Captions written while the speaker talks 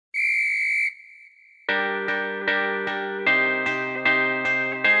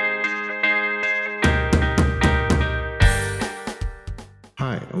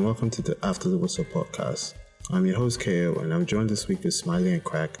and welcome to the After the Whistle podcast. I'm your host KO, and I'm joined this week with Smiley and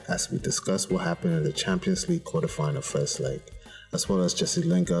Crack as we discuss what happened in the Champions League quarterfinal first leg, as well as Jesse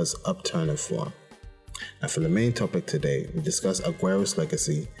Lingard's upturn in form. And for the main topic today, we discuss Aguero's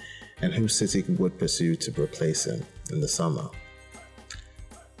legacy and who City would pursue to replace him in the summer.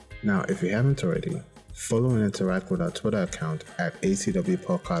 Now, if you haven't already, follow and interact with our Twitter account at ATW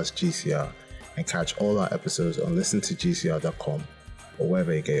Podcast GCR and catch all our episodes on listentogcr.com or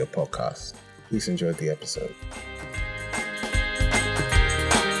wherever you get your podcasts. Please enjoy the episode.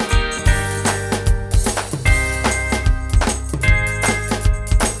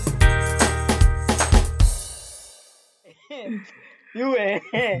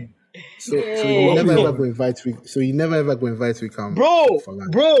 So you never ever go invite me. So you never ever go invite me come. Bro,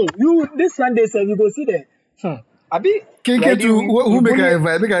 you this Sunday say you go see there. Abi Kane too. Who make I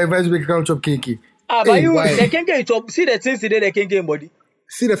invite? Make I invite you make come chop Kane. But you the Kane chop. See the things today the Kane body.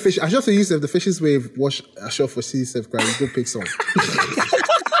 See the fish. I just use the fishes wave wash a shot for sea self cry. Go pick some.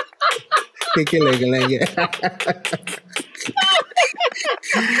 Kane leg.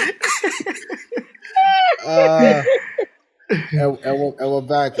 And we're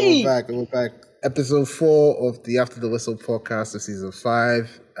back. Episode 4 of the After the Whistle podcast of season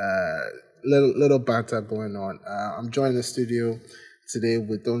 5. Little banter going on. I'm joined in the studio today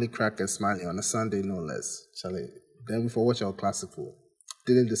with only Crack and Smiley on a Sunday, no less. Charlie, then we for watch our classical.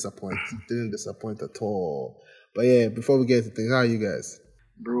 Didn't disappoint at all. But yeah, before we get to things, how are you guys?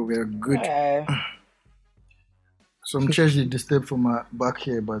 Bro, we are good. Some chairs they disturb from my back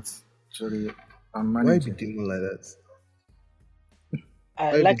here, but sorry, I'm managing. Why be doing like that?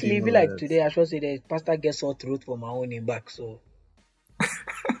 Luckily, be like today, I should say the pastor gets sore throat for my own in back, so.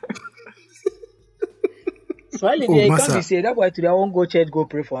 Smiley, they can't be say that why today I won't go church, go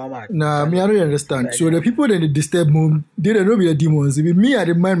pray for him. Nah, me I don't understand. Right, so the people that they disturb me, they don't be the demons. Me, I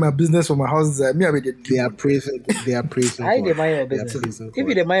mind my business for my house. Me, I be the demons. They are praising. I dey mind your business. If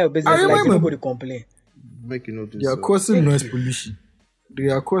you dey mind your business, like you go to complain. Make you know this. They are causing noise pollution.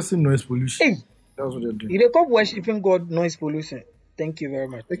 Hey. That's what they're doing. You dey come worshiping God noise pollution. Thank you very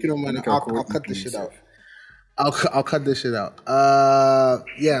much. Thank you, no man. I'll cut this shit out. I'll cut this shit out.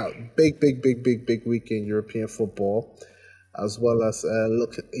 Yeah, big weekend European football, as well as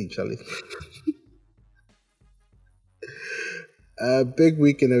look at Charlie. Big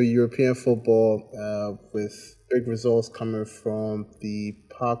weekend of European football with big results coming from the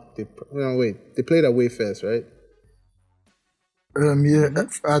park. They played away first, right? Yeah,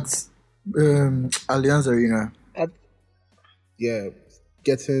 at Allianz Arena. Yeah,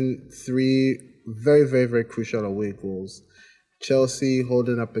 getting 3 very, very, very crucial away goals. Chelsea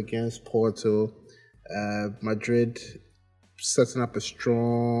holding up against Porto. Madrid setting up a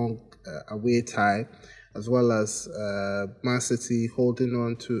strong away tie, as well as Man City holding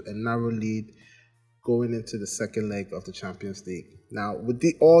on to a narrow lead going into the second leg of the Champions League. Now, with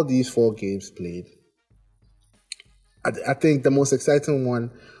all these 4 games played, I think the most exciting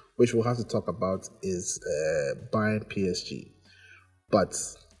one, which we'll have to talk about, is Bayern PSG. But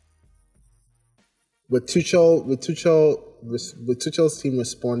with Tuchel's team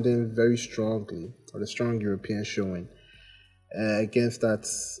responding very strongly, or a strong European showing, against that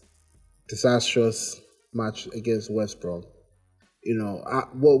disastrous match against West Brom,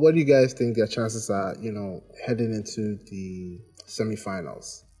 what do you guys think their chances are, heading into the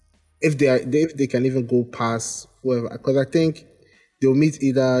semi-finals? If they can even go past whoever, because I think they'll meet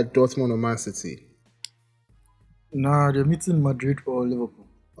either Dortmund or Man City. Nah, they're meeting Madrid or Liverpool.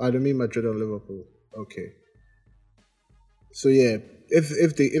 They meet Madrid or Liverpool. Okay. So yeah,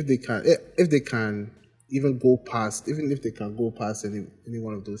 if they can even go past, even if they can go past any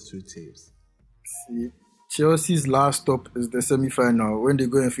one of those 2 teams. See, Chelsea's last stop is the semi-final when they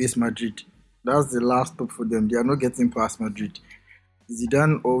go and face Madrid. That's the last stop for them. They are not getting past Madrid.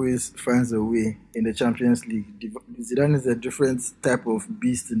 Zidane always finds a way in the Champions League. Zidane is a different type of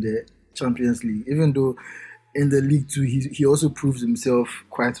beast in the Champions League, even though in the League too, he also proves himself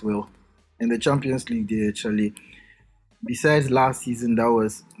quite well. In the Champions League, they actually, besides last season, that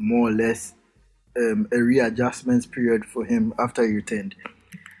was more or less a readjustment period for him after he returned.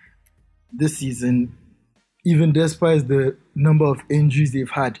 This season, even despite the number of injuries they've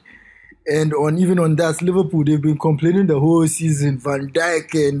had, and even on that, Liverpool, they've been complaining the whole season, Van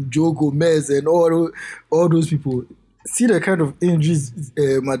Dijk and Joe Gomez and all those people. See the kind of injuries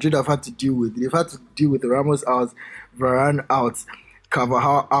Madrid have had to deal with. They've had to deal with Ramos out, Varane out,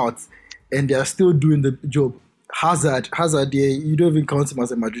 Carvajal out, and they are still doing the job. Hazard, you don't even count him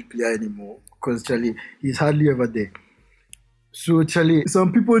as a Madrid player anymore because Charlie, he's hardly ever there. So Charlie,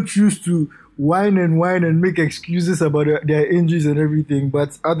 some people choose to whine and make excuses about their injuries and everything,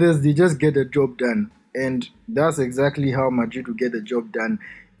 but others, they just get the job done. And that's exactly how Madrid will get the job done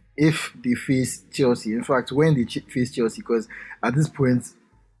if they face Chelsea. In fact, when they face Chelsea, because at this point,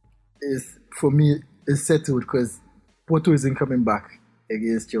 for me, it's settled because Porto isn't coming back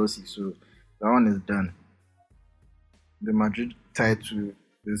against Chelsea. So that one is done. The Madrid title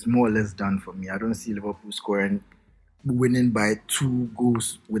is more or less done for me. I don't see Liverpool winning by 2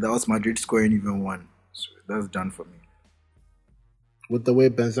 goals without Madrid scoring even 1. So that's done for me. With the way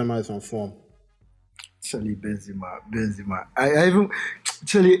Benzema is on form. Actually, Benzema.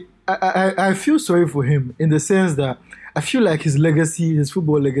 I feel sorry for him in the sense that I feel like his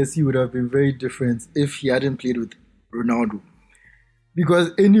football legacy would have been very different if he hadn't played with Ronaldo.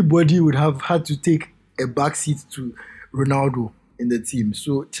 Because anybody would have had to take a backseat to Ronaldo in the team.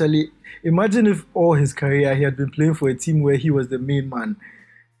 So, Charlie, imagine if all his career he had been playing for a team where he was the main man.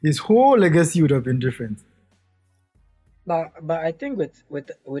 His whole legacy would have been different. But I think with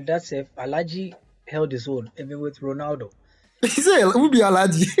that said, Alaji held his own, even with Ronaldo. He said, "Who be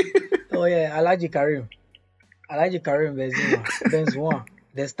Alaji?" Oh yeah, Alaji Karim Benzema,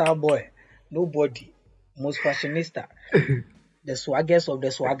 the star boy, nobody, most fashionista, the swaggers of the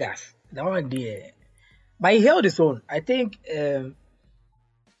swaggers. That one there. But he held his own. I think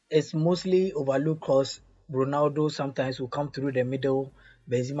it's mostly overlooked because Ronaldo sometimes will come through the middle,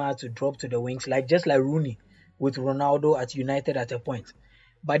 Benzema to drop to the wings, just like Rooney with Ronaldo at United at a point.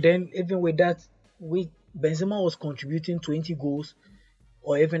 But then even with that, Benzema was contributing 20 goals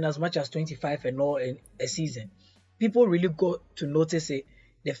or even as much as 25 and all in a season. People really got to notice it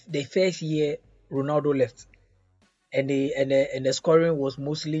the first year Ronaldo left, and the scoring was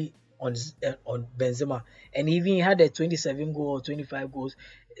mostly on Benzema, and even he had a 27 goal or 25 goals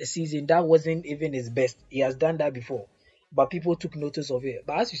a season. That wasn't even his best. He has done that before, but people took notice of it.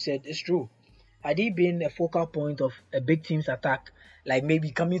 But as you said, it's true. Had he been a focal point of a big team's attack, like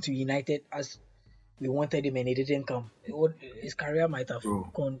maybe coming to United as we wanted him and he didn't come, his career might have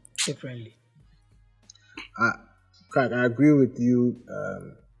gone differently. Craig, I agree with you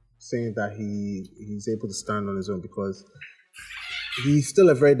saying that he's able to stand on his own because he's still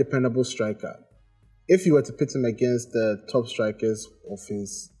a very dependable striker. If you were to pit him against the top strikers of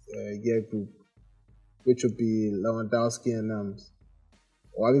his year group, which would be Lewandowski and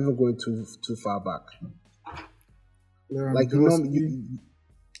or I'm even going too far back.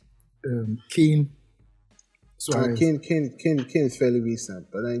 Kane. Kane is fairly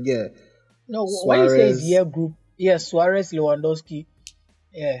recent, but then No, Suarez, when you say his year group, Suarez, Lewandowski,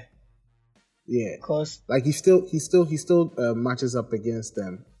 because he still matches up against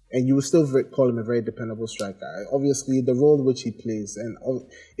them, and you would still call him a very dependable striker. Obviously, the role which he plays, and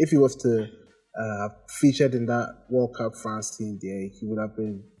if he was to featured in that World Cup France team there, he would have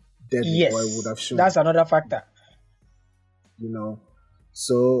been deadly. Yes, or would have shown. That's another factor.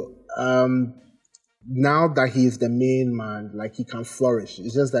 So now that he is the main man, he can flourish.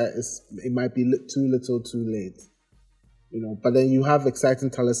 It's just that it might be too little, too late. But then you have exciting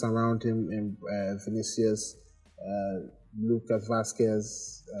talents around him, in Vinicius, Lucas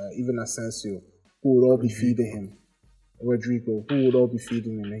Vasquez, even Asensio, who would all be feeding him. Rodrigo, who would all be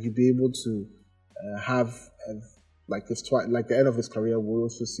feeding him, and he'd be able to have the end of his career will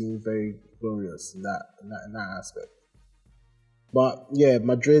also seem very glorious in that aspect. But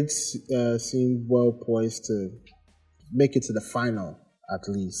Madrid seem well poised to make it to the final at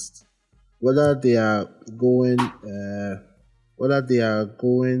least. Whether they are going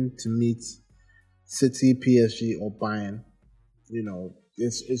to meet City, PSG, or Bayern,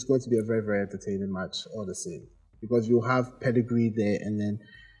 it's going to be a very, very entertaining match all the same. Because you have pedigree there, and then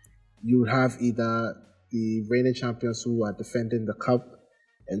you have either the reigning champions who are defending the cup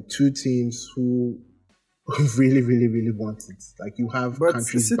and two teams who really, really, really want it. You have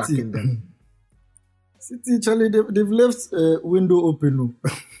countries backing them. City, Charlie, they've left a window open.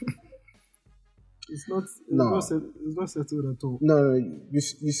 It's not settled at all. No, you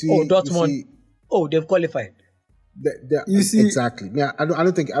see. Oh, Dortmund. They've qualified. You see, exactly. Yeah, I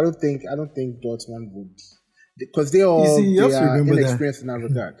don't think Dortmund would. Because they are inexperienced in that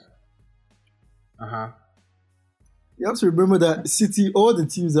regard. You have to remember that City, all the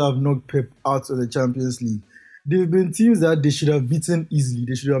teams that have knocked Pep out of the Champions League, they've been teams that they should have beaten easily.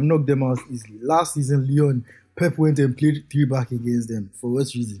 They should have knocked them out easily. Last season, Lyon, Pep went and played 3-back against them. For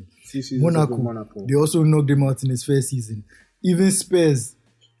what reason? Monaco. They also knocked them out in his first season. Even Spurs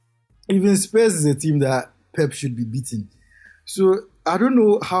is a team that Pep should be beating. So I don't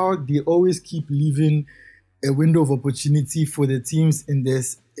know how they always keep leaving a window of opportunity for the teams in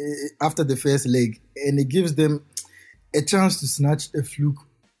this after the first leg, and it gives them a chance to snatch a fluke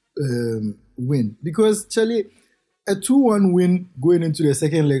win. Because, Charlie, a 2-1 win going into the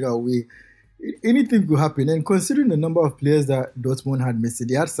second leg away, anything could happen. And considering the number of players that Dortmund had missed,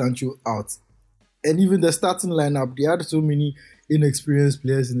 they had Sancho out. And even the starting lineup, they had so many inexperienced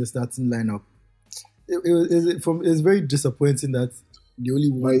players in the starting lineup. It's very disappointing that they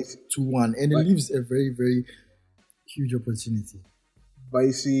only won 2-1. And it leaves a very, very huge opportunity. But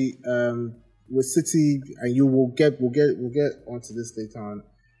you see, with City, and we'll get onto this later on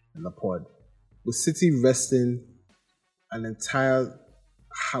in the pod. With City resting an entire,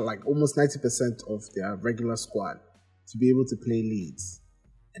 like almost 90% of their regular squad to be able to play Leeds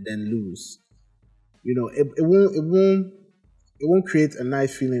and then lose, it won't create a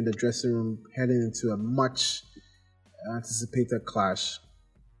nice feeling in the dressing room heading into a much anticipated clash.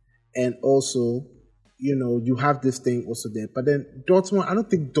 And also, you have this thing also there. But then Dortmund, I don't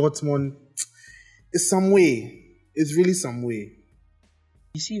think Dortmund is some way. It's really some way.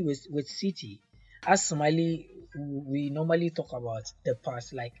 You see, with City, as Smiley, we normally talk about the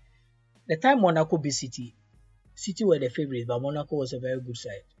past. Like, the time Monaco beat City were the favourites, but Monaco was a very good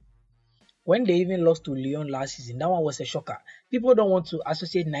side. When they even lost to Lyon last season, that one was a shocker. People don't want to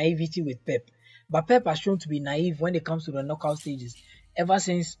associate naivety with Pep. But Pep has shown to be naive when it comes to the knockout stages ever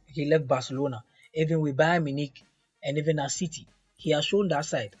since he left Barcelona, even with Bayern Munich and even at City. He has shown that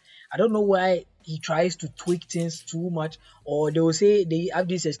side. I don't know why he tries to tweak things too much, or they will say they have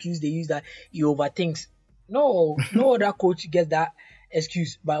this excuse they use that he overthinks. No other coach gets that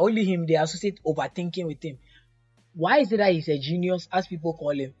excuse, but only him. They associate overthinking with him. Why is it that he's a genius, as people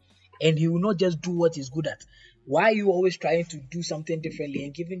call him, and he will not just do what he's good at? Why are you always trying to do something differently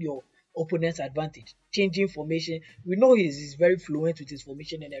and giving your opponent's advantage, changing formation? We know he's very fluent with his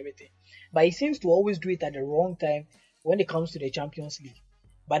formation and everything, but he seems to always do it at the wrong time when it comes to the Champions League.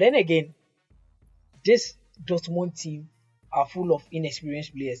 But then again, this Dortmund team are full of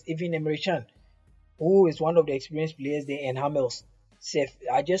inexperienced players. Even Emre Can, who is one of the experienced players there, and Hamels, Seth,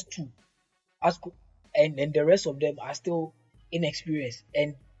 are just two. And the rest of them are still inexperienced.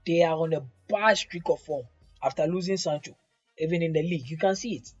 And they are on a bad streak of form after losing Sancho. Even in the league, you can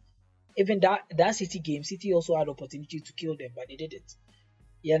see it. Even that City game, City also had opportunity to kill them, but they didn't.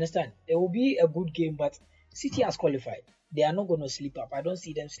 You understand? It will be a good game, but City has qualified. They are not going to slip up. I don't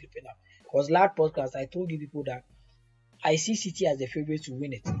see them slipping up. Because last podcast, I told you people that I see City as the favorite to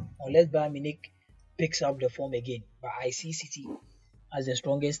win it, unless Bayern Munich picks up the form again. But I see City as the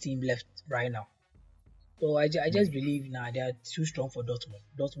strongest team left right now. So I just believe now they are too strong for Dortmund.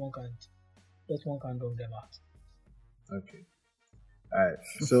 Dortmund can't drop them out. Okay. All right.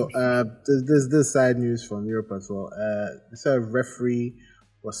 So there's this side news from Europe as well. They said a referee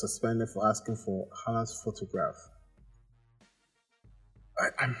was suspended for asking for Haaland's photograph.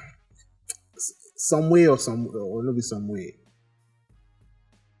 I'm some way or maybe some way.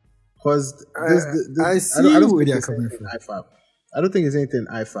 Because I see where they're coming from. IFAB. I don't think it's anything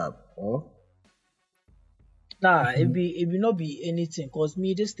IFAB, or? Nah, it will not be anything. Cause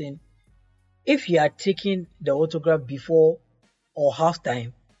this thing, if he had taken the autograph before or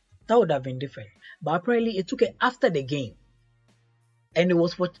halftime, that would have been different. But apparently, it took it after the game, and it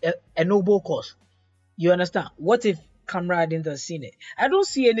was for a noble cause. You understand? What if camera didn't have seen it? I don't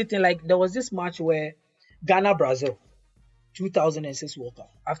see anything. Like, there was this match where Ghana-Brazil 2006 World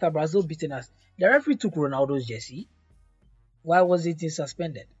Cup, after Brazil beating us, the referee took Ronaldo's jersey. Why was it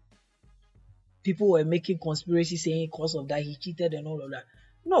suspended? People were making conspiracy saying because of that he cheated and all of that.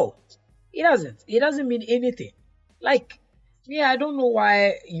 No, it doesn't. It doesn't mean anything. Like, I don't know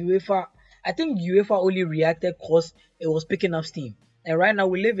why UEFA. I think UEFA only reacted because it was picking up steam. And right now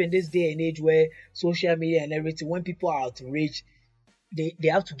we live in this day and age where social media and everything, when people are outraged, they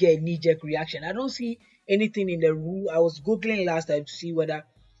have to get a knee-jerk reaction. I don't see anything in the rule. I was Googling last time to see whether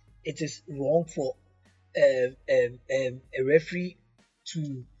it is wrong for a referee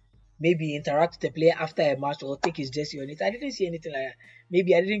to maybe interact with the player after a match or take his jersey on it. I didn't see anything like that.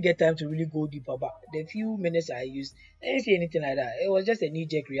 Maybe I didn't get time to really go deeper, but the few minutes I used, I didn't see anything like that. It was just a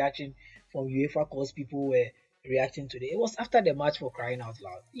knee-jerk reaction from UEFA because people were reacting to it. It was after the match, for crying out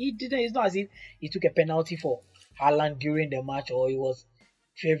loud. It's not as if he took a penalty for Haaland during the match or he was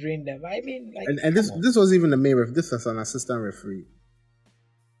favoring them. I mean, like, and this wasn't even the main referee. This was an assistant referee.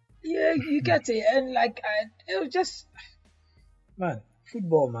 Yeah, you get it. And like, it was just, man,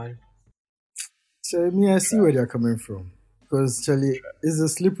 football, man. So I see where they're coming from, because Charlie, it's a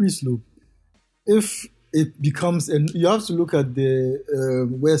slippery slope. If it becomes, and you have to look at the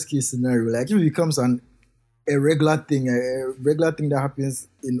worst case scenario, like if it becomes a regular thing that happens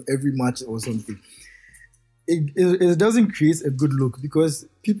in every match or something, it doesn't create a good look, because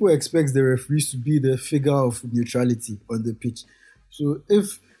people expect the referees to be the figure of neutrality on the pitch. So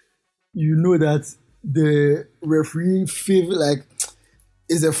if you know that the referee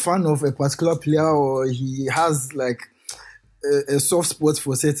is a fan of a particular player, or he has like a soft spot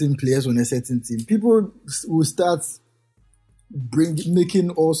for certain players on a certain team. People will start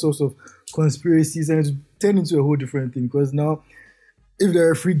making all sorts of conspiracies, and it's turn into a whole different thing. Because now, if the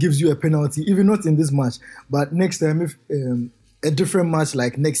referee gives you a penalty, even not in this match, but next time, if a different match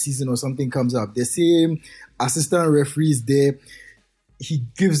like next season or something comes up, the same assistant referee is there, he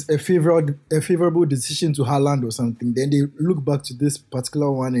gives a favorable decision to Haaland or something, then they look back to this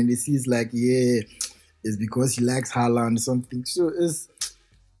particular one and they see it's like, yeah, it's because he likes Haaland or something. So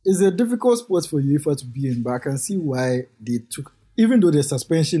it's a difficult sport for UEFA to be in, but I can see why they took, even though the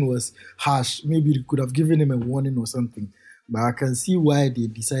suspension was harsh, maybe they could have given him a warning or something, but I can see why they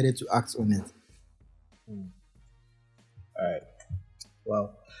decided to act on it. All right.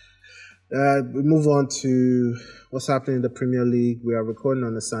 Well, we move on to what's happening in the Premier League. We are recording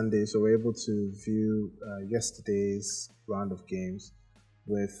on a Sunday, so we're able to view yesterday's round of games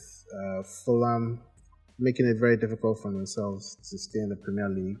with Fulham making it very difficult for themselves to stay in the Premier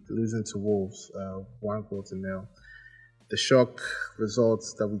League, losing to Wolves 1-0. The shock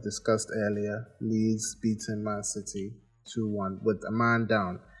results that we discussed earlier, Leeds beating Man City 2-1 with a man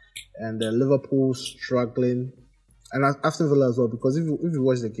down, and Liverpool struggling, and Aston Villa as well, because if you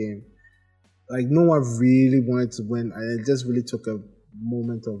watch the game, like, no one really wanted to win, and it just really took a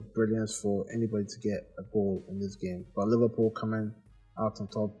moment of brilliance for anybody to get a goal in this game. But Liverpool coming out on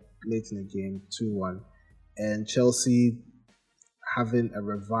top late in the game, 2-1, and Chelsea having a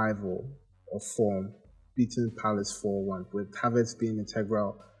revival of form, beating Palace 4-1, with Havertz being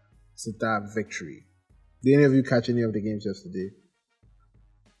integral to that victory. Did any of you catch any of the games yesterday?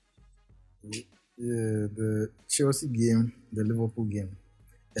 Yeah, the Chelsea game, the Liverpool game,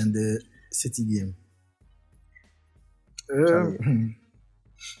 and the City game.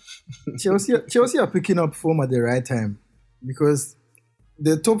 Chelsea are picking up form at the right time, because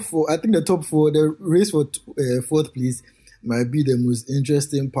the top four, the race for fourth place might be the most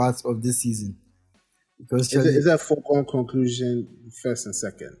interesting part of this season. Because is that a foregone conclusion, first and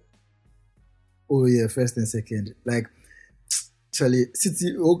second? Oh yeah, first and second. Like, Charlie,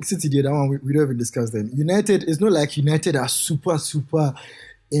 City did that one. We don't even discuss them. United, it's not like United are super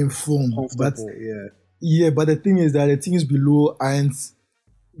in form, but but the thing is that the teams below aren't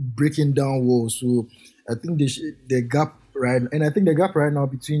breaking down walls. So I think the gap right now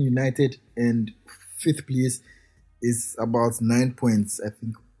between United and fifth place is about 9 points, I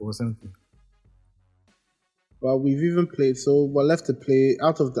think, or something. Well, we've even played, so we're left to play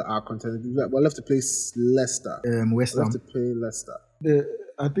out of our contenders. We're left to play Leicester. West Ham. Left to play Leicester.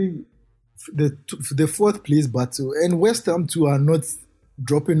 I think the fourth place battle, and West Ham too are not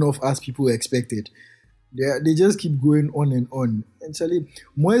dropping off as people expected. They just keep going on and on. And Charlie,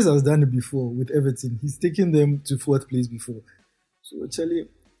 Moyes has done it before with Everton. He's taken them to fourth place before. So Charlie,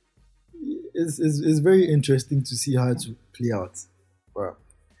 it's very interesting to see how to play out. Wow.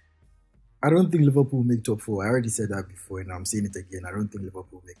 I don't think Liverpool will make top four. I already said that before, and I'm saying it again. I don't think Liverpool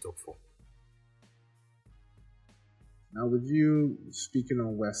will make top four. Now, with you speaking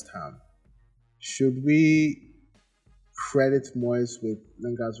on West Ham, should we credit Moyes with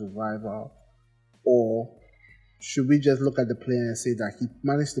Lingard's revival, or should we just look at the player and say that he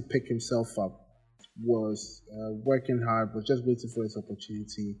managed to pick himself up, was working hard, was just waiting for his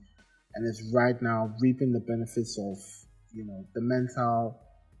opportunity, and is right now reaping the benefits of the mental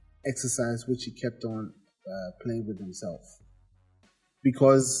exercise which he kept on playing with himself?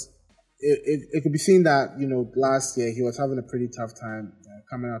 Because it could be seen that last year he was having a pretty tough time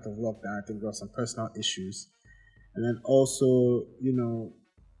coming out of lockdown. I think there were some personal issues, and then also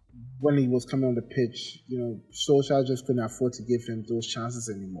when he was coming on the pitch, Solskjaer just couldn't afford to give him those chances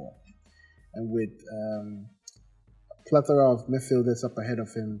anymore. And with a plethora of midfielders up ahead of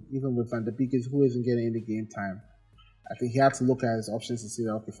him, even with Van der Beek, who isn't getting any game time, I think he had to look at his options and say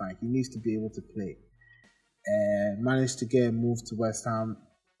that, okay, fine, he needs to be able to play. And managed to get a move to West Ham,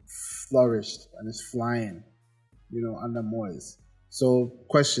 flourished, and is flying, under Moyes. So,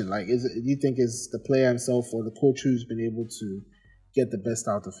 question, do you think it's the player himself or the coach who's been able to get the best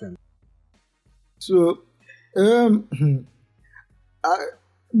out of him? So,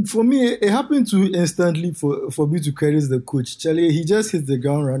 for me, it happened to instantly for me to credit the coach. Charlie, he just hits the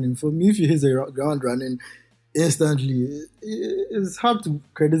ground running. For me, if you hit the ground running instantly, it's hard to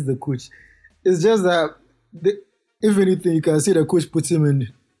credit the coach. It's just that, if anything, you can say the coach puts him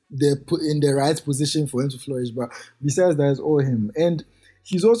in the right position for him to flourish. But besides that, it's all him. And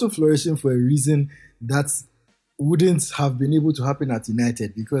he's also flourishing for a reason that wouldn't have been able to happen at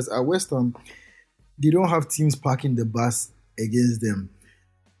United, because at West Ham, they don't have teams parking the bus against them.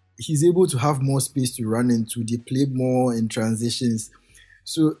 he's able to have more space to run into. They play more in transitions.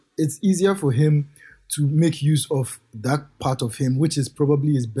 So it's easier for him to make use of that part of him, which is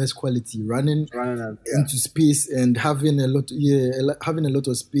probably his best quality, running into space and having a lot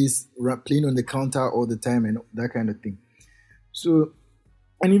of space, playing on the counter all the time and that kind of thing. So,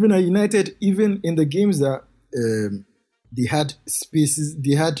 and even at United, even in the games that they had spaces,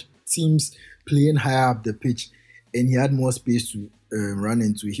 they had teams playing higher up the pitch, and he had more space to run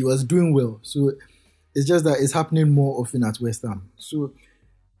into. He was doing well. So it's just that it's happening more often at West Ham. So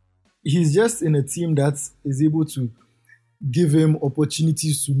he's just in a team that is able to give him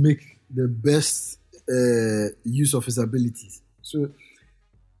opportunities to make the best use of his abilities. So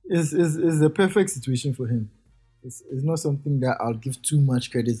it's the perfect situation for him. It's not something that I'll give too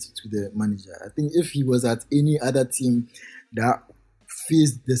much credit to the manager. I think if he was at any other team that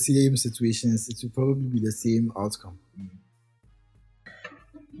faced the same situations, it would probably be the same outcome.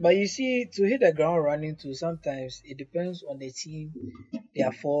 But you see, to hit the ground running too, sometimes it depends on the team,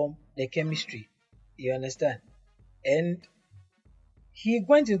 their form, their chemistry. You understand? And he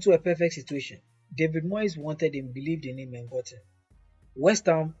went into a perfect situation. David Moyes wanted him, believed in him, and got him. West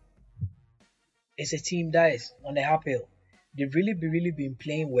Ham is a team that is on the uphill. They've really been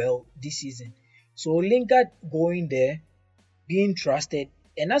playing well this season. So Lingard going there, being trusted,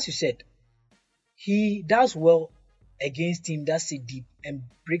 and as you said, he does well against teams that sit deep and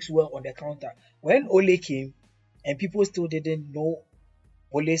breaks well on the counter. When Ole came, and people still didn't know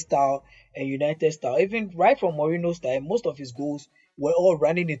Ole's style and United style, even right from Mourinho's style, most of his goals were all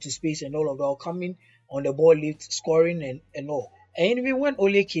running into space and all of that, coming on the ball, lift, scoring and all. And even when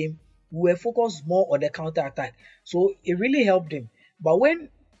Ole came, we were focused more on the counter attack. So it really helped him. But when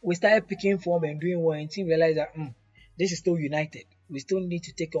we started picking form and doing well, and team realized that this is still United, we still need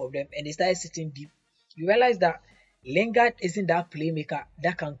to take care of them, and they started sitting deep, you realize that Lingard isn't that playmaker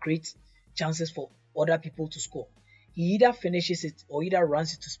that can create chances for other people to score. He either finishes it or either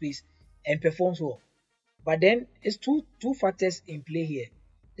runs it to space and performs well. But then it's two factors in play here: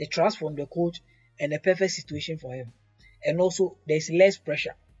 the trust from the coach and the perfect situation for him. And also there's less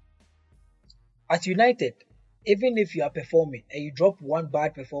pressure. At United, even if you are performing and you drop one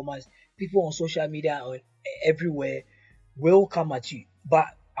bad performance, people on social media or everywhere will come at you. But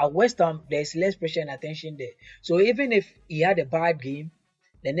at West Ham, there's less pressure and attention there. So even if he had a bad game,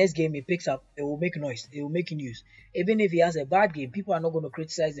 the next game he picks up, it will make noise. It will make news. Even if he has a bad game, people are not going to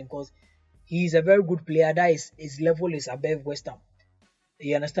criticize him because he is a very good player. That is, his level is above West Ham.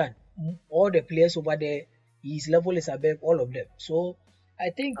 You understand? All the players over there, his level is above all of them. So I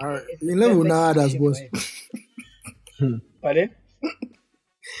think in level now, that's boss. Pardon?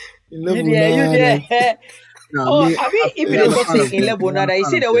 In level you there? No, I mean, if they talk say in level now, you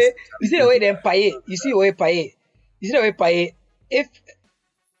see the way them pay. You see the way pay. If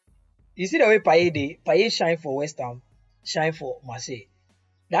you see the way pay shine for West Ham, shine for Marseille.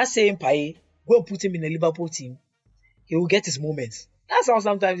 That same pay, go and put him in the Liverpool team, he will get his moments. That's how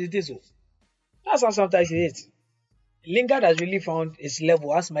sometimes it is. That's how sometimes it is. Lingard has really found his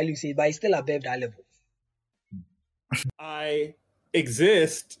level, as Smiley said, but he's still above that level. I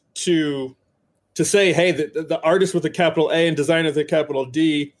exist to say, hey, the artist with a capital A and designer with a capital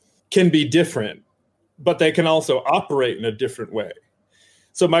D can be different, but they can also operate in a different way.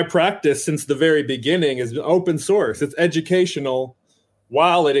 So my practice since the very beginning is open source. It's educational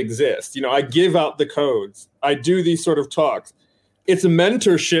while it exists. I give out the codes. I do these sort of talks. It's a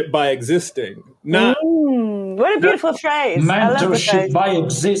mentorship by existing. What a beautiful phrase. Mentorship by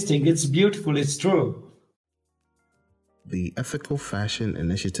existing. It's beautiful. It's true. The Ethical Fashion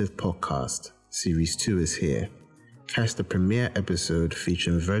Initiative podcast, Series 2 is here. Catch the premiere episode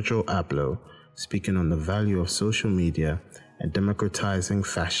featuring Virgil Abloh speaking on the value of social media and democratizing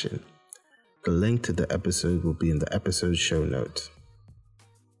fashion. The link to the episode will be in the episode show notes.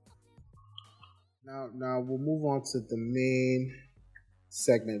 Now we'll move on to the main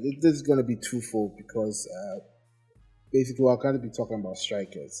segment. This is going to be twofold because basically we're going to be talking about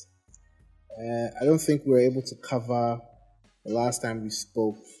strikers. I don't think we were able to cover the last time we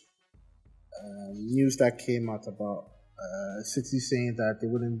spoke news that came out about City saying that they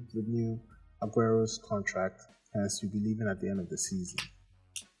wouldn't renew Aguero's contract, hence he'll be leaving at the end of the season.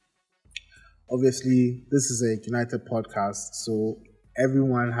 Obviously, this is a United podcast, so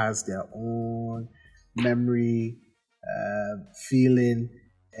everyone has their own memory, feeling,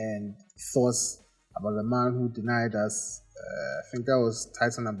 and thoughts about the man who denied us. I think that was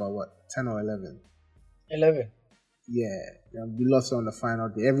Titan number 10 or 11? 11. Yeah, we lost on the final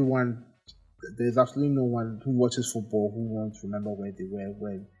day. There's absolutely no one who watches football who won't remember where they were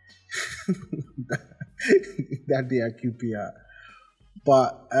when that day at QPR.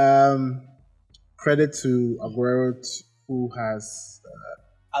 But credit to Aguero, who has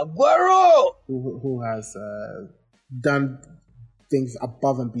Aguero! who has done things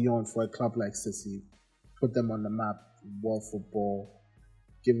above and beyond for a club like City, put them on the map, world football,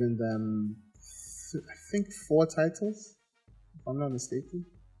 giving them, I think, 4 titles, if I'm not mistaken.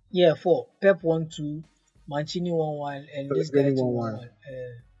 Yeah, 4. Pep won 2, Mancini won 1, and this guy Pellegrini too won won 1.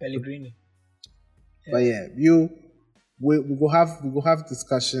 Pellegrini. But yeah, we will have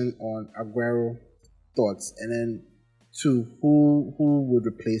discussion on Aguero thoughts, and then who would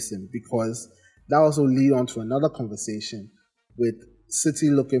replace him, because that also lead on to another conversation with City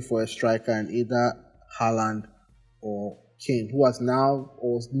looking for a striker in either Haaland or Kane, who has now,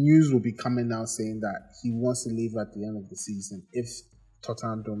 or news will be coming now saying that he wants to leave at the end of the season if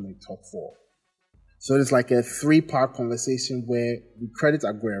Tottenham don't make top 4. So it's like a 3-part conversation where we credit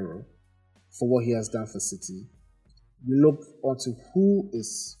Aguero for what he has done for City. We look onto who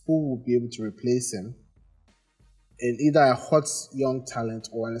will be able to replace him in either a hot young talent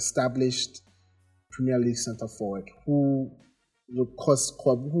or an established Premier League centre forward who would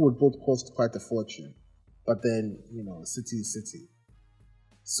both cost quite a fortune. But then, City is City.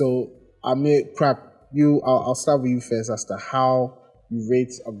 So I'll start with you first as to how you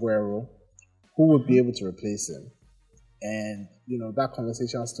rate Aguero, who would be able to replace him, and that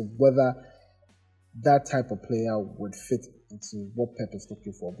conversation as to whether that type of player would fit into what Pep is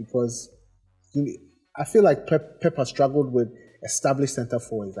looking for, because I feel like Pep has struggled with established centre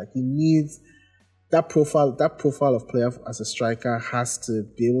forwards. Like, he needs that profile of player as a striker has to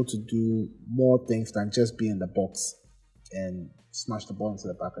be able to do more things than just be in the box and smash the ball into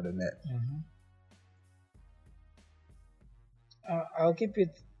the back of the net. I'll keep it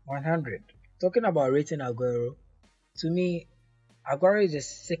 100. Talking about rating Aguero, to me, Aguero is the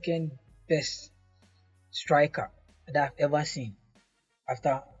second best striker that I've ever seen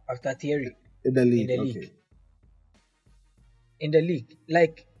after Thierry in the league. Okay. In the league,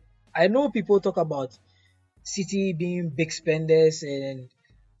 like, I know people talk about City being big spenders and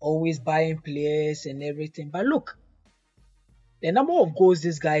always buying players and everything, but look, the number of goals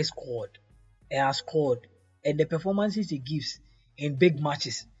this guy has scored, and the performances he gives in big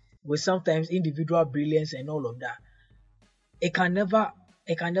matches with sometimes individual brilliance and all of that, it can never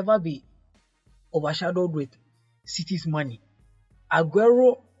be overshadowed with City's money.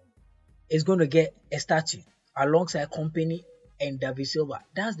 Aguero is going to get a statue alongside Company and David Silva.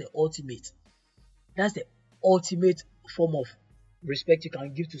 That's the ultimate form of respect you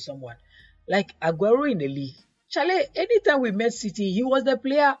can give to someone. Like Aguero in the league, Charlie, anytime we met City, he was the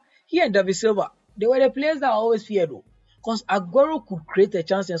player. He and David Silva, they were the players that I always feared, though. Because Aguero could create a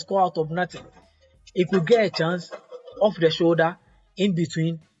chance and score out of nothing. He could get a chance off the shoulder, in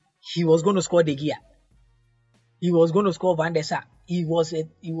between. He was going to score De Gea. He was going to score Van der Sar. He was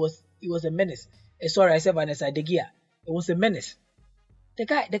a menace. Sorry, I said Van der Sar, De Gea. It was a menace. The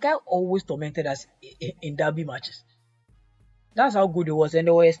guy always tormented us in derby matches. That's how good he was. And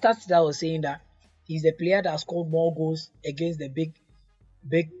there were stats that was saying that he's the player that scored more goals against the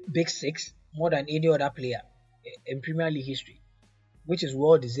big six more than any other player in Premier League history, which is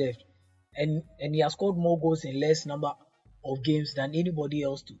well deserved. And he has scored more goals in less number of games than anybody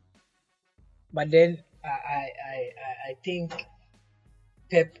else too. But then I think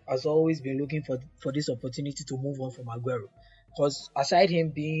Pep has always been looking for this opportunity to move on from Aguero, because aside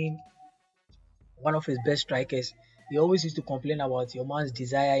him being one of his best strikers, he always used to complain about your man's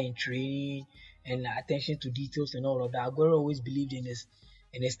desire in training and attention to details and all of that. Aguero always believed in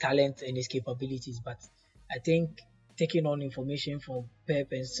his talent and his capabilities, but I think taking on information from Pep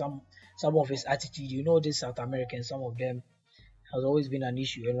and some of his attitude, this South American, some of them has always been an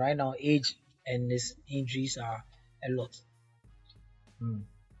issue, and right now age and his injuries are a lot.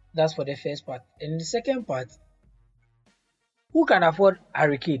 That's for the first part. And the second part, who can afford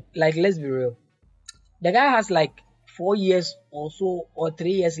Harry Kane? Like, let's be real. The guy has like 4 years or so, or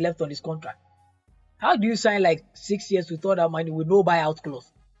 3 years left on his contract. How do you sign like 6 years with all that money with no buyout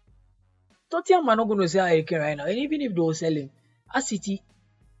clause? Tottenham are not going to sell Harry Kane right now. And even if they will sell him, as City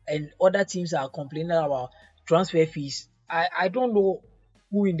and other teams are complaining about transfer fees, I don't know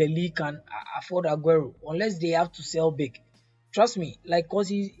who in the league can afford Aguero unless they have to sell big. Trust me, like,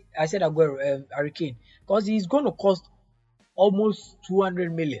 I said Aguero, Harry Kane, because he's going to cost almost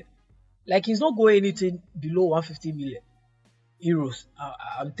 200 million. Like, he's not going anything below 150 million euros.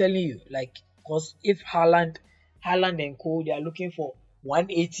 I'm telling you, like, because if Haaland and Co, they are looking for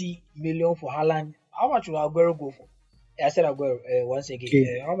 180 million for Haaland, how much will Aguero go for? I said Aguero once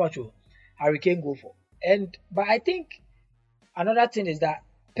again. How much will Harry Kane go for? But I think another thing is that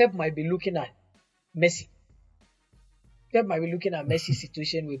Pep might be looking at Messi. Pep might be looking at Messi's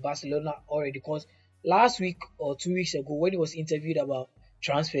situation with Barcelona already, because last week or 2 weeks ago, when he was interviewed about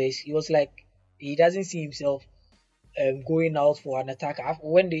transfers, he was like he doesn't see himself going out for an attacker.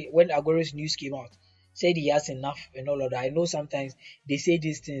 When Aguero's news came out, said he has enough and all of that. I know sometimes they say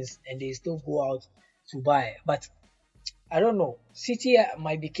these things and they still go out to buy, but I don't know. City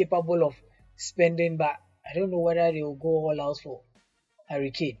might be capable of spending, but I don't know whether they will go all out for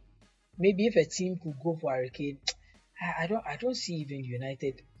Harry Kane. Maybe if a team could go for Harry Kane, I don't see even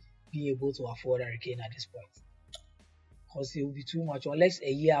United being able to afford Harry Kane at this point, because it will be too much unless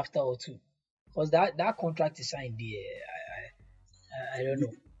a year after or two, because that contract is signed there. I don't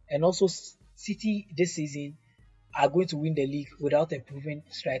know. And also City this season are going to win the league without a proven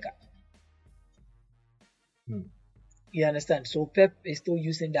striker. You understand? So Pep is still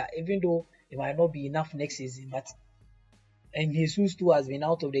using that, even though it might not be enough next season. But and Jesus too has been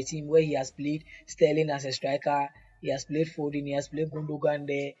out of the team, where he has played Sterling as a striker, he has played Foden, he has played Gundogan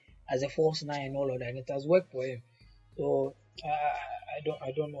there as a false nine and all of that, and it has worked for him. So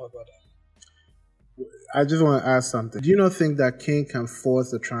I don't know about that. I just want to ask something. Do you not think that Kane can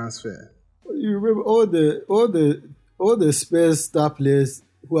force the transfer? You remember all the Spurs star players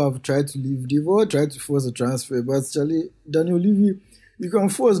who have tried to leave, they've all tried to force a transfer, but Charlie, Daniel Levy, you can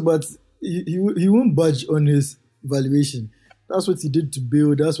force, but he won't budge on his valuation. That's what he did to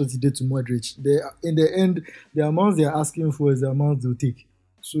Bale, that's what he did to Modric. In the end, the amounts they're asking for is the amount they'll take.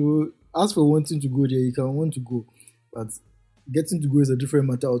 So as for wanting to go there, you can want to go, but getting to go is a different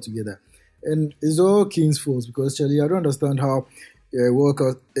matter altogether. And it's all Kane's fault, because Charlie, I don't understand how you're a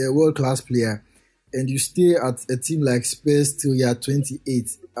world-class player and you stay at a team like Spurs till you're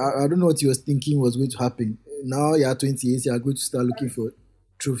 28. I don't know what you was thinking was going to happen. Now you're 28, you're going to start looking for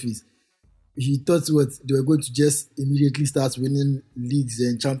trophies. He thought they were going to just immediately start winning leagues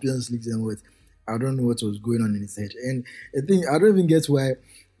and Champions Leagues and what. I don't know what was going on in his head. And I think I don't even get why,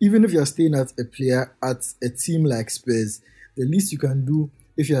 even if you're staying at a team like Spurs, the least you can do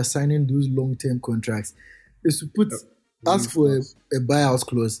if you're signing those long-term contracts is to ask for a buyout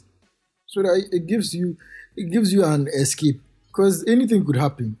clause, so that it gives you an escape, because anything could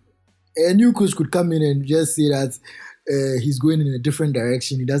happen. A new coach could come in and just say that he's going in a different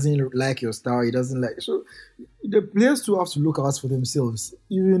direction. He doesn't like your style. He doesn't like. So the players too have to look out for themselves.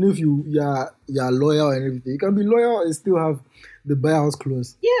 Even if you're loyal and everything, you can be loyal and still have the buyout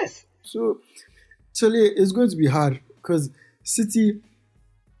clause. Yes. So actually, it's going to be hard, because City,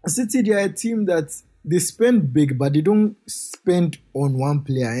 they are a team that they spend big, but they don't spend on one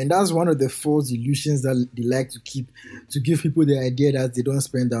player. And that's one of the false illusions that they like to keep, to give people the idea that they don't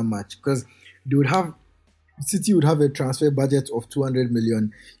spend that much. Because City would have a transfer budget of 200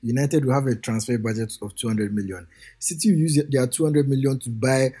 million. United will have a transfer budget of 200 million. City will use their 200 million to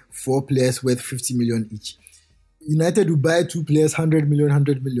buy 4 players worth 50 million each. United will buy 2 players, 100 million.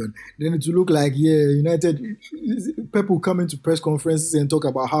 Then it will look like, United, people come into press conferences and talk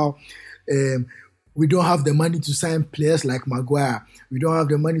about how we don't have the money to sign players like Maguire. We don't have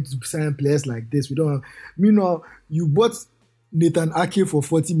the money to sign players like this. Meanwhile, you bought Nathan Ake for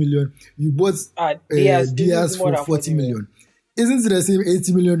 40 million. You bought Diaz for 40 million. Isn't it the same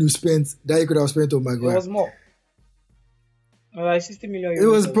 80 million you spent that you could have spent on Maguire? It was more. Like 60 million. It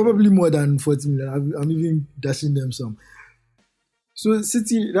was probably more than 40 million. I'm even dashing them some. So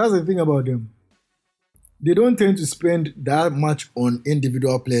City, that's the thing about them. They don't tend to spend that much on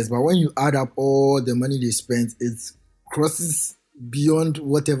individual players, but when you add up all the money they spent, it crosses beyond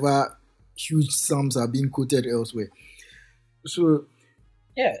whatever huge sums are being quoted elsewhere. So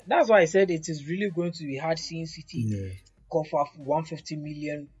yeah, that's why I said it is really going to be hard seeing City cough 150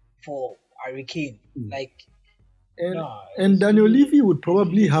 million for Harry Kane. And Daniel Levy would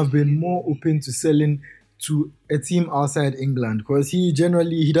probably have been more open to selling to a team outside England, because he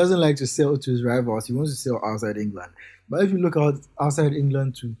doesn't like to sell to his rivals. He wants to sell outside England. But if you look outside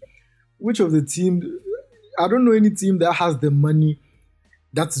England too, which of the teams? I don't know any team that has the money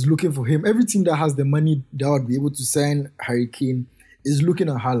that is looking for him. Every team that has the money that would be able to sign Harry Kane is looking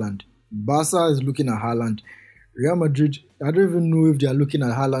at Haaland. Barca is looking at Haaland. Real Madrid, I don't even know if they are looking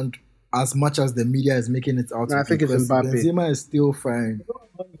at Haaland as much as the media is making it out. I think it's Mbappe. Benzema is still fine.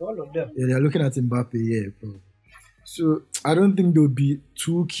 All of them. Yeah, they're looking at Mbappe, bro. So I don't think they'll be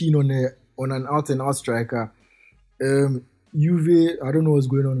too keen on an out-and-out striker. Juve, I don't know what's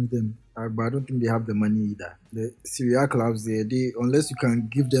going on with them, but I don't think they have the money either. The Serie A clubs there, unless you can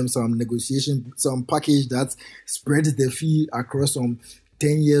give them some negotiation, some package that spreads the fee across some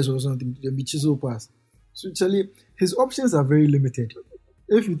 10 years or something, they'll be chisel pass. So actually, his options are very limited.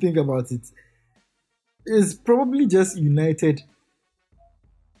 If you think about it, it's probably just United.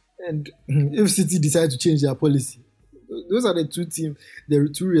 And if City decide to change their policy, those are the two teams, the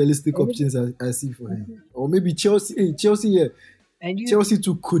two realistic options I see for him. Or maybe Chelsea. Hey, Chelsea, yeah. Chelsea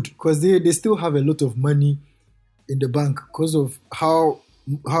too could, because they still have a lot of money in the bank because of how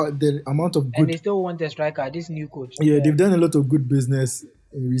the amount of good. And they still want a striker, this new coach. Yeah, they've done a lot of good business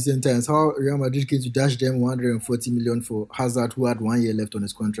in recent times. How Real Madrid came to dash them 140 million for Hazard, who had 1 year left on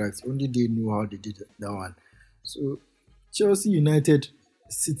his contract. Only they knew how they did that one. So Chelsea, United,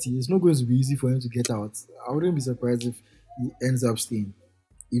 City, it's not going to be easy for him to get out. I wouldn't be surprised if he ends up staying,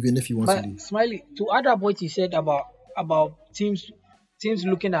 even if he wants to leave. Smiley, to add up what he said about teams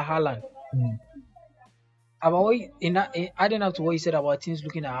looking at Haaland. About adding up to what he said about teams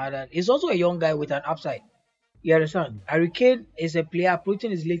looking at Haaland, he's also a young guy with an upside. You understand? Harry Kane is a player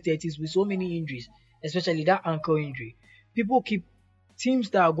approaching his late 30s with so many injuries, especially that ankle injury. Teams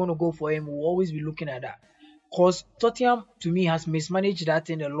that are going to go for him will always be looking at that. Because Tottenham, to me, has mismanaged that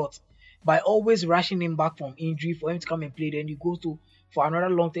thing a lot by always rushing him back from injury for him to come and play. Then he goes for another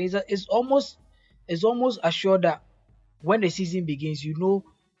long time. It's almost assured that when the season begins, you know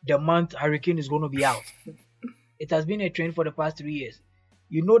the month Harry Kane is going to be out. It has been a trend for the past 3 years.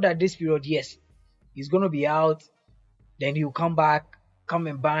 You know that this period, yes, he's going to be out. Then he'll come back, come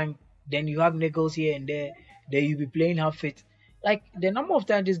and bang. Then you have niggles here and there. Then you'll be playing half fit. Like, the number of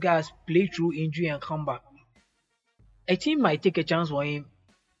times this guy has played through injury and come back, a team might take a chance for him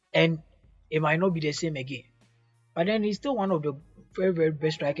and it might not be the same again. But then he's still one of the very, very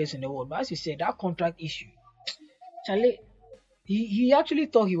best strikers in the world. But as you said, that contract issue, Charlie, he actually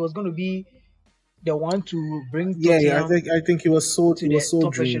thought he was going to be the one to bring Tottenham I think he was so to the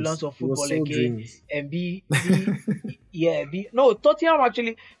top echelons of football again and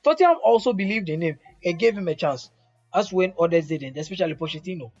Tottenham also believed in him and gave him a chance, as when others didn't, especially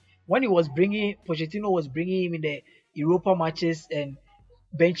Pochettino. When Pochettino was bringing him in the Europa matches and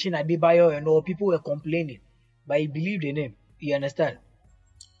benching Adebayo and all, people were complaining, but he believed in him. You understand?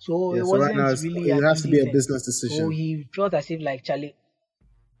 So it wasn't right now really. It has to be a business decision. So he felt as if like Charlie.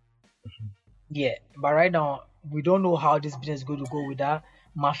 Yeah, but right now we don't know how this business is going to go with that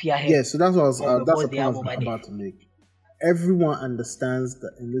mafia head. Yeah, so that's what that's the point I was about to make. Everyone understands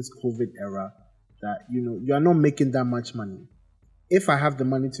that in this COVID era that you are not making that much money. If I have the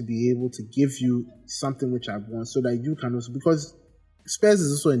money to be able to give you something which I want, so that you can also, because Spurs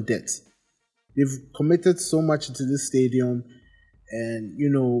is also in debt. They've committed so much into this stadium, and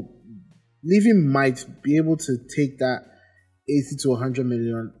leaving might be able to take that 80 to 100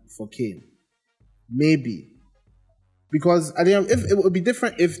 million for Kane. Maybe. Because at the end, if it would be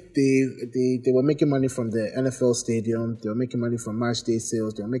different if they were making money from the NFL stadium, they were making money from match day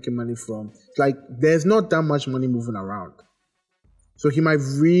sales, they were making money from, like, there's not that much money moving around. So he might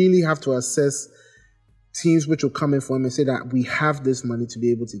really have to assess teams which will come in for him and say that we have this money to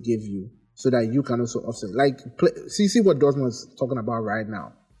be able to give you, so that you can also offset. Like, see what Dortmund's talking about right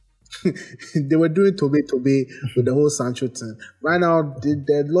now. They were doing Tobe with the whole Sancho thing. Right now,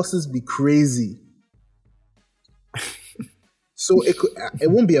 their losses be crazy. So it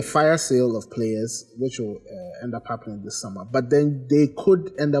won't be a fire sale of players, which will end up happening this summer. But then they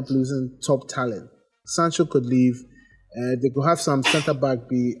could end up losing top talent. Sancho could leave. They could have some centre back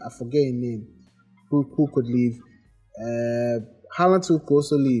I forget his name, who could leave. Haaland too could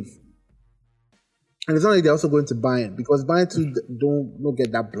also leave. And it's not like they're also going to Bayern, because Bayern too don't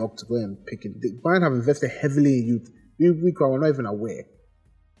get that block to go and pick it. Bayern have invested heavily in youth. We were not even aware.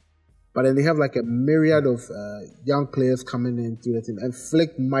 But then they have like a myriad of young players coming in through the team. And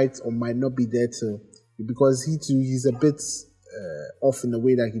Flick might or might not be there because he's a bit off in the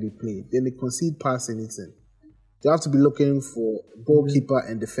way that he play. Then they concede past anything. They have to be looking for goalkeeper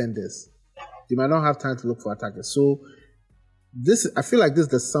and defenders. They might not have time to look for attackers. So I feel like this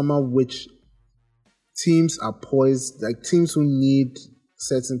is the summer which teams are poised, like teams who need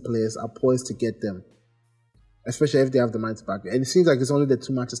certain players are poised to get them. Especially if they have the money to back it. And it seems like it's only the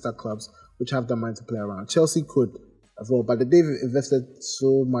two Manchester clubs which have the money to play around. Chelsea could as well, but they've invested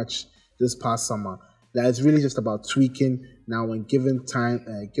so much this past summer that it's really just about tweaking now and giving time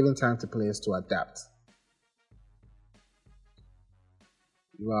to players to adapt.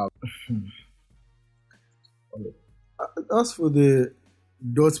 Wow. As for the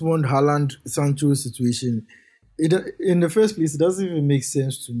Dortmund, Haaland, Sancho situation, in the first place, it doesn't even make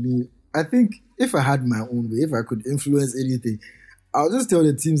sense to me. I think if I had my own way, if I could influence anything, I'll just tell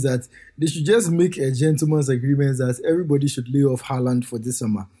the teams that they should just make a gentleman's agreement that everybody should lay off Haaland for this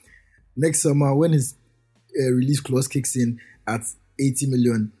summer. Next summer, when his release clause kicks in at 80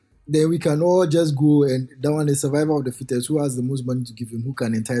 million, then we can all just go, and that one is survival of the fittest. Who has the most money to give him? Who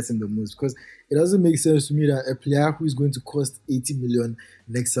can entice him the most? Because it doesn't make sense to me that a player who is going to cost 80 million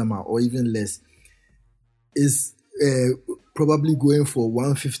next summer or even less is probably going for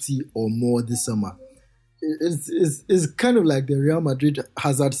 150 or more this summer. It's kind of like the Real Madrid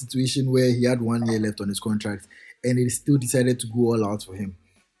Hazard situation where he had 1 year left on his contract and he still decided to go all out for him.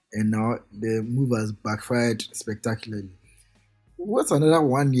 And now the move has backfired spectacularly. What's another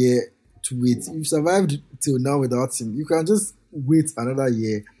 1 year to wait? You've survived till now without him. You can just wait another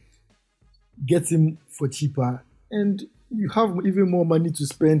year, get him for cheaper, and you have even more money to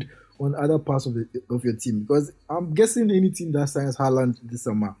spend on other parts of your team. Because I'm guessing any team that signs Haaland this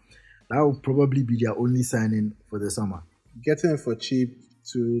summer, that will probably be their only signing for the summer. Getting him for cheap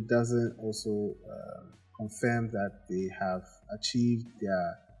too doesn't also confirm that they have achieved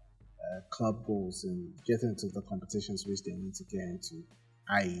their club goals and getting into the competitions which they need to get into,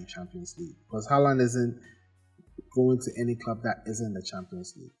 i.e. Champions League. Because Haaland isn't going to any club that isn't the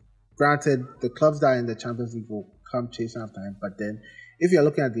Champions League. Granted, the clubs that are in the Champions League will come chasing after him, but then if you're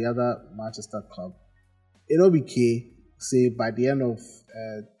looking at the other Manchester club, it'll be key. Say by the end of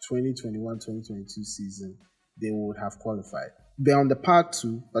 2021-2022 season, they would have qualified. They're on the path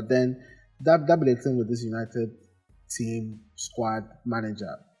too, but then that be the thing with this United team, squad,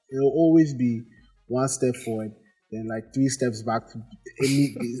 manager. It'll always be one step forward, then like 3 steps back,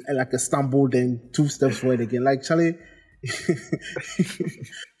 like a stumble, then 2 steps forward again. Like Charlie,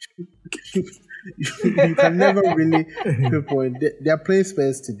 you can never really pinpoint. They're playing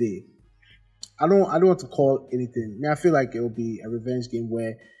Spurs today. I don't want to call anything. I mean, I feel like it will be a revenge game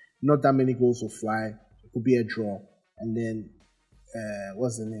where not that many goals will fly. It could be a draw, and then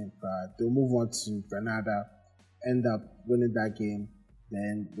what's the name? They'll move on to Granada, end up winning that game.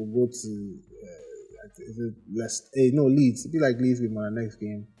 Then we'll go to Leeds. It'll be like Leeds with my next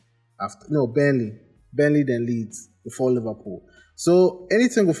game after. No, Burnley, then Leeds before Liverpool. So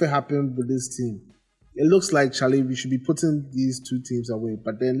anything will happen with this team. It looks like, Charlie, we should be putting these 2 teams away.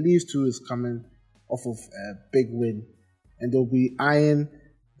 But then Leeds 2 is coming off of a big win. And they'll be eyeing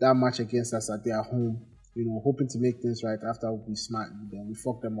that match against us at their home, hoping to make things right after we smart them. We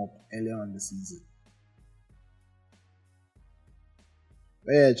fucked them up earlier on in the season.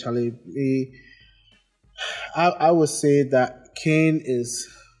 But yeah, Charlie, I would say that Kane is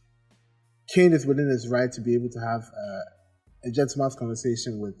within his right to be able to have a gentleman's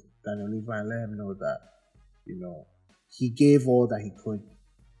conversation with Daniel Levy and let him know that, he gave all that he could.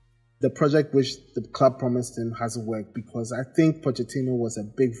 The project which the club promised him hasn't worked because I think Pochettino was a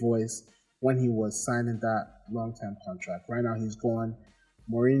big voice when he was signing that long-term contract. Right now he's gone.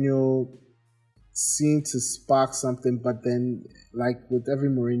 Mourinho seemed to spark something, but then, like with every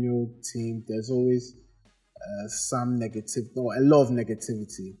Mourinho team, there's always a lot of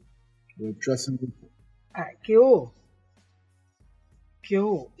negativity. We're dressing.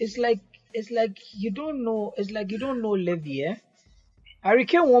 Kyo, it's like you don't know. It's like you don't know Levy, eh? Harry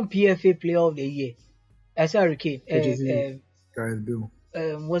Kane won PFA Player of the Year. I said Harry Kane. Gareth Bale.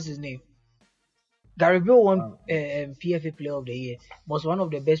 What's his name? Gary Bill won PFA Player of the Year. Was one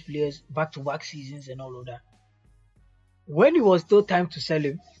of the best players back-to-back seasons and all of that. When it was still time to sell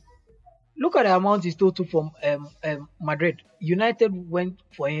him, look at the amount he still took from Madrid. United went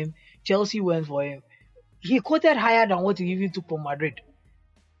for him. Chelsea went for him. He quoted higher than what he even took from Madrid.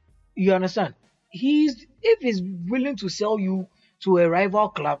 You understand? If he's willing to sell you to a rival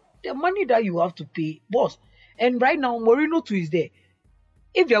club, the money that you have to pay, boss. And right now, Mourinho too is there.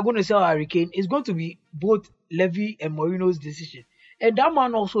 If you're going to sell Harry Kane, it's going to be both Levy and Mourinho's decision. And that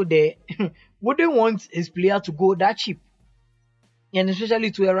man also there wouldn't want his player to go that cheap. And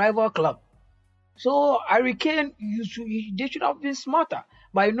especially to a rival club. So Harry Kane, they should have been smarter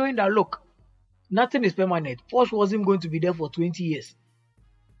by knowing that, look, nothing is permanent. Posh wasn't going to be there for 20 years.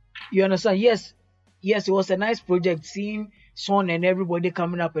 You understand? Yes, it was a nice project seeing Son and everybody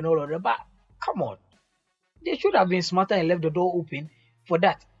coming up and all of that. But come on. They should have been smarter and left the door open for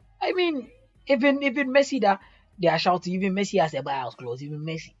that. I mean, even Messi that they are shouting, even Messi has a buyout clause, even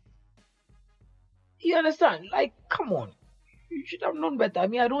Messi. You understand? Like, come on. You should have known better. I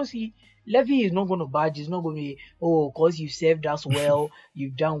mean, I don't see Levy is not going to budge. He's not going to be, because you served us well,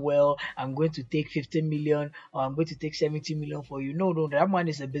 you've done well, I'm going to take 15 million or I'm going to take 70 million for you. No, that man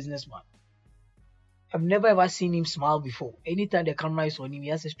is a businessman. I've never ever seen him smile before. Anytime the camera is on him, he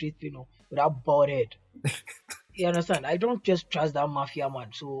has a straight face with that bald head. You understand? I don't just trust that mafia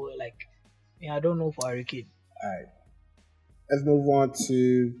man. So, I don't know for Harry Kane. All right. Let's move on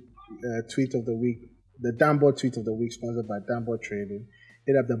to tweet of the week. The Danbo tweet of the week, sponsored by Danbo Trading.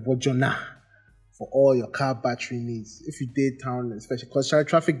 Hit up the Bojona for all your car battery needs. If you date town, especially because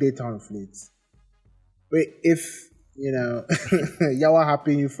traffic date town inflates. Wait, if, y'all are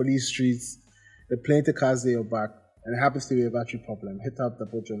happy for these streets, the plenty cars there your back, and it happens to be a battery problem, hit up the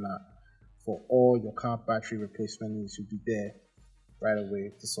Bojona for all your car battery replacement needs. Should be there right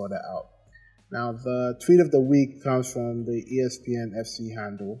away to sort that out. Now, the tweet of the week comes from the ESPN FC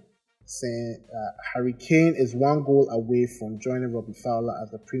handle saying Harry Kane is one goal away from joining Robbie Fowler as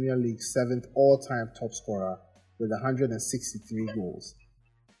the Premier League's 7th all-time top scorer with 163 goals.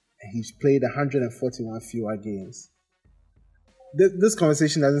 And he's played 141 fewer games. This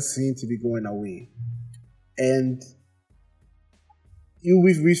conversation doesn't seem to be going away. And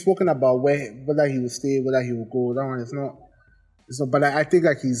we've spoken about whether he will stay, whether he will go. That one is not. It's not. But I think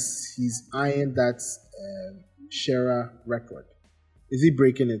like he's eyeing that Shearer record. Is he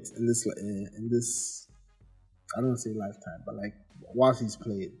breaking it in this? I don't want to say lifetime, but like whilst he's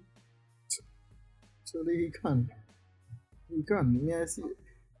playing. So he can. He can. Yeah, I see.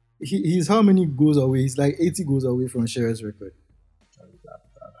 He's how many goals away? He's like 80 goals away from Shearer's record.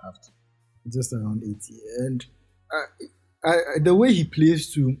 I'd have to. Just around 80. And the way he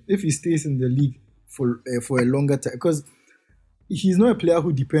plays too, if he stays in the league for a longer time, because he's not a player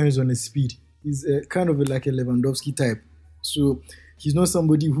who depends on his speed. He's kind of like a Lewandowski type. So he's not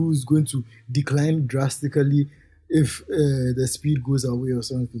somebody who's going to decline drastically if the speed goes away or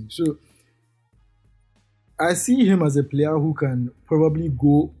something. So I see him as a player who can probably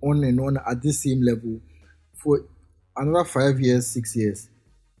go on and on at the same level for another 5 years, 6 years,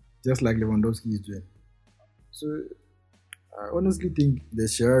 just like Lewandowski is doing. So I honestly think the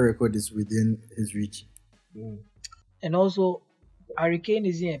Shearer record is within his reach. And also, Harry Kane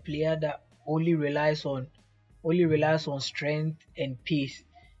isn't a player that only relies on strength and pace.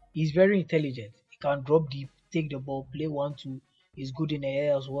 He's very intelligent. He can drop deep, take the ball, play 1-2. He's good in the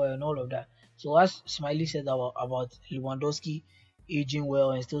air as well, and all of that. So as Smiley said about Lewandowski aging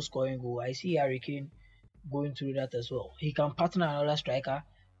well and still scoring goal, I see Harry Kane going through that as well. He can partner another striker,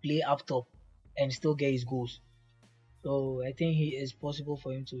 play up top, and still get his goals. So I think it's possible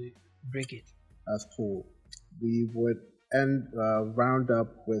for him to break it. That's cool. We would end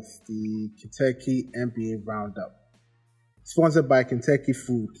roundup with the Kentucky NBA roundup, sponsored by Kentucky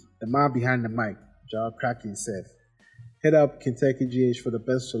Food. The man behind the mic, Jar Kraken, said, "Hit up Kentucky GH for the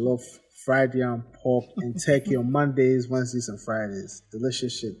best jollof, fried yam, pork, and turkey on Mondays, Wednesdays, and Fridays.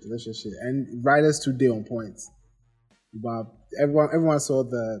 Delicious shit. And riders today on points." But everyone saw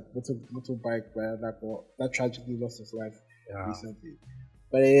the motorbike rider that tragically lost his life recently.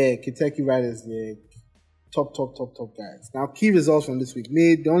 But yeah, Kentucky riders, yeah, top guys. Now, key results from this week.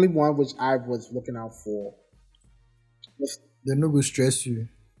 The only one which I was looking out for. They're not going to stress you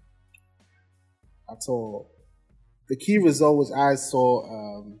at all. The key result which I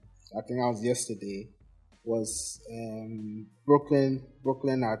saw, I think that was yesterday, was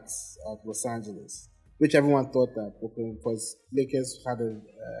Brooklyn at Los Angeles, which everyone thought that Brooklyn, because Lakers had a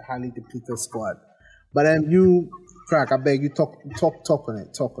highly depleted squad. But you, Crack, I beg you, talk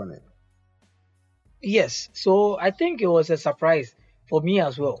on it. Yes, so I think it was a surprise for me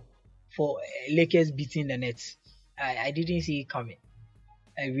as well, for Lakers beating the Nets. I didn't see it coming.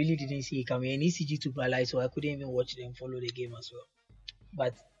 I really didn't see it coming. And ECG took my light, so I couldn't even watch them follow the game as well.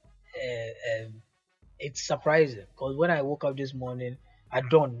 But it's surprising, because when I woke up this morning at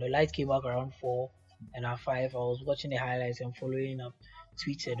dawn, the light came back around 4 and at 5. I was watching the highlights and following up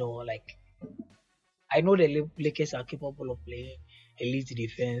tweets and all. Like, I know the Lakers are capable of playing elite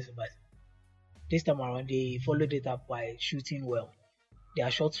defense, but this time around they followed it up by shooting well. Their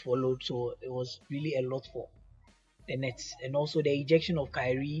shots followed, so it was really a lot for the Nets. And also the ejection of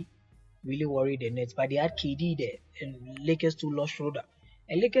Kyrie really worried the Nets, but they had KD there, and Lakers too lost Schroeder.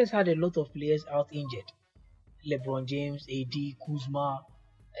 And Lakers had a lot of players out injured. LeBron James, AD, Kuzma,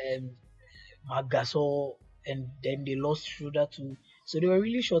 Marc Gasol, and then they lost Schroeder too. So they were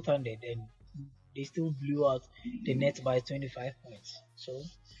really short-handed, and they still blew out the Nets by 25 points. So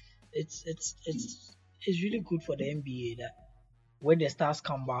it's really good for the NBA that when the stars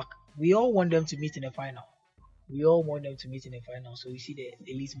come back, we all want them to meet in the final. So we see the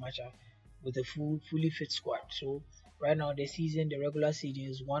elite matchup with a fully fit squad. So right now the regular season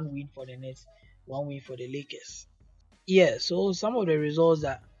is 1 win for the Nets, 1 win for the Lakers. Yeah, so some of the results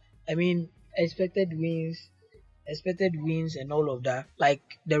that, expected wins and all of that, like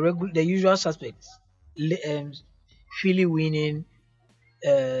the usual suspects. Philly winning,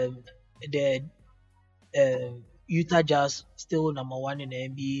 the Utah Jazz still number 1 in the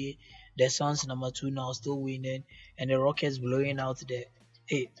NBA, the Suns number 2 now still winning, and the Rockets blowing out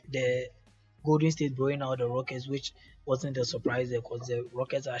the Golden State blowing out the Rockets, which wasn't a surprise there because the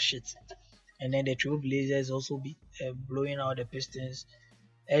Rockets are shit. And then the Trail Blazers also blowing out the Pistons.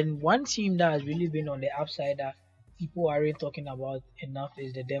 And one team that has really been on the upside that people aren't talking about enough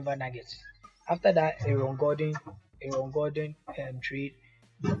is the Denver Nuggets. After that Aaron Gordon trade,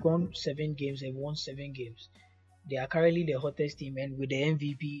 They've gone 7 games, they've won 7 games. They are currently the hottest team, and with the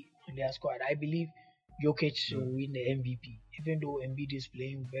MVP on their squad, I believe Jokic will win the MVP. Even though Embiid is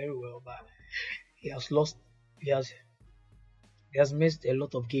playing very well, but he has lost. He has missed a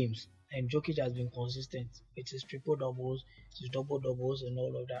lot of games, and Jokic has been consistent with his triple doubles, his double doubles, and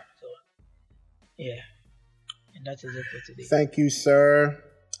all of that. So, yeah, and that is it for today. Thank you, sir.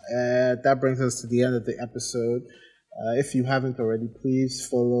 That brings us to the end of the episode. If you haven't already, please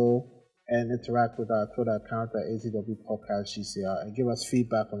follow and interact with our Twitter account at ATW Podcast GCR and give us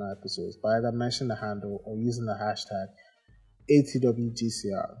feedback on our episodes by either mentioning the handle or using the hashtag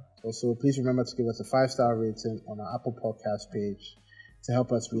ATWGCR. Also, please remember to give us a 5-star rating on our Apple Podcast page to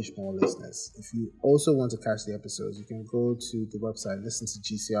help us reach more listeners. If you also want to catch the episodes, you can go to the website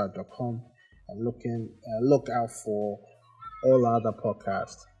listentojgcr.com and look out for all our other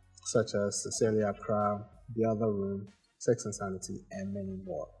podcasts such as Cecilia Crown, The Other Room, Sex and Sanity, and many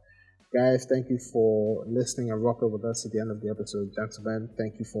more. Guys, thank you for listening and rocking with us at the end of the episode. Gentlemen,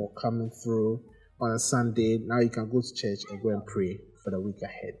 thank you for coming through on a Sunday. Now you can go to church and go and pray for the week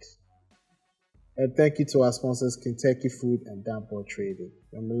ahead. And thank you to our sponsors, Kentucky Food and Damboy Trading,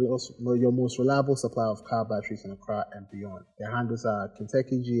 your most reliable supplier of car batteries in Accra and beyond. Their handles are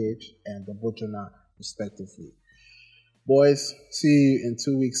Kentucky GH and the Bojana, respectively. Boys, see you in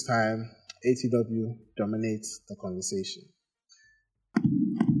 2 weeks' time. ATW dominates the conversation.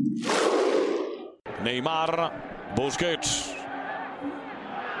 Neymar, Busquets.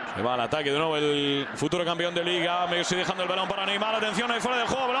 Se va al ataque de nuevo el futuro campeón de Liga. Messi dejando el balón para Neymar. Atención, ahí fuera del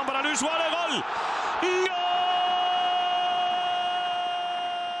juego. Balón para Luis Suárez. ¡Gol!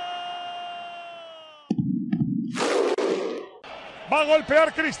 Va a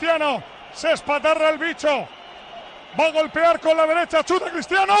golpear Cristiano. Se espatarra el bicho. Va a golpear con la derecha. Chuta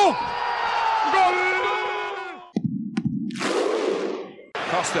Cristiano. ¡Gol!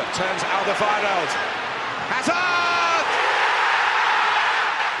 Costa turns Alderweireld. Hazard!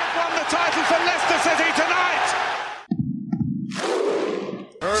 Won the title for Leicester City tonight.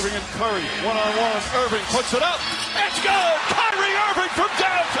 Irving and Curry, one-on-one. Irving puts it up. Let's go! Kyrie Irving from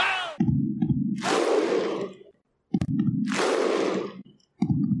downtown!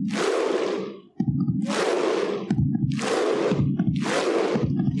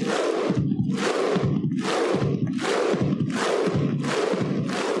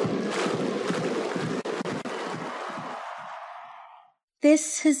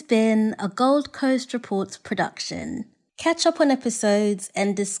 This has been a Gold Coast Reports production. Catch up on episodes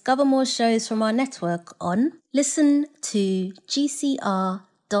and discover more shows from our network on listen to GCR.com.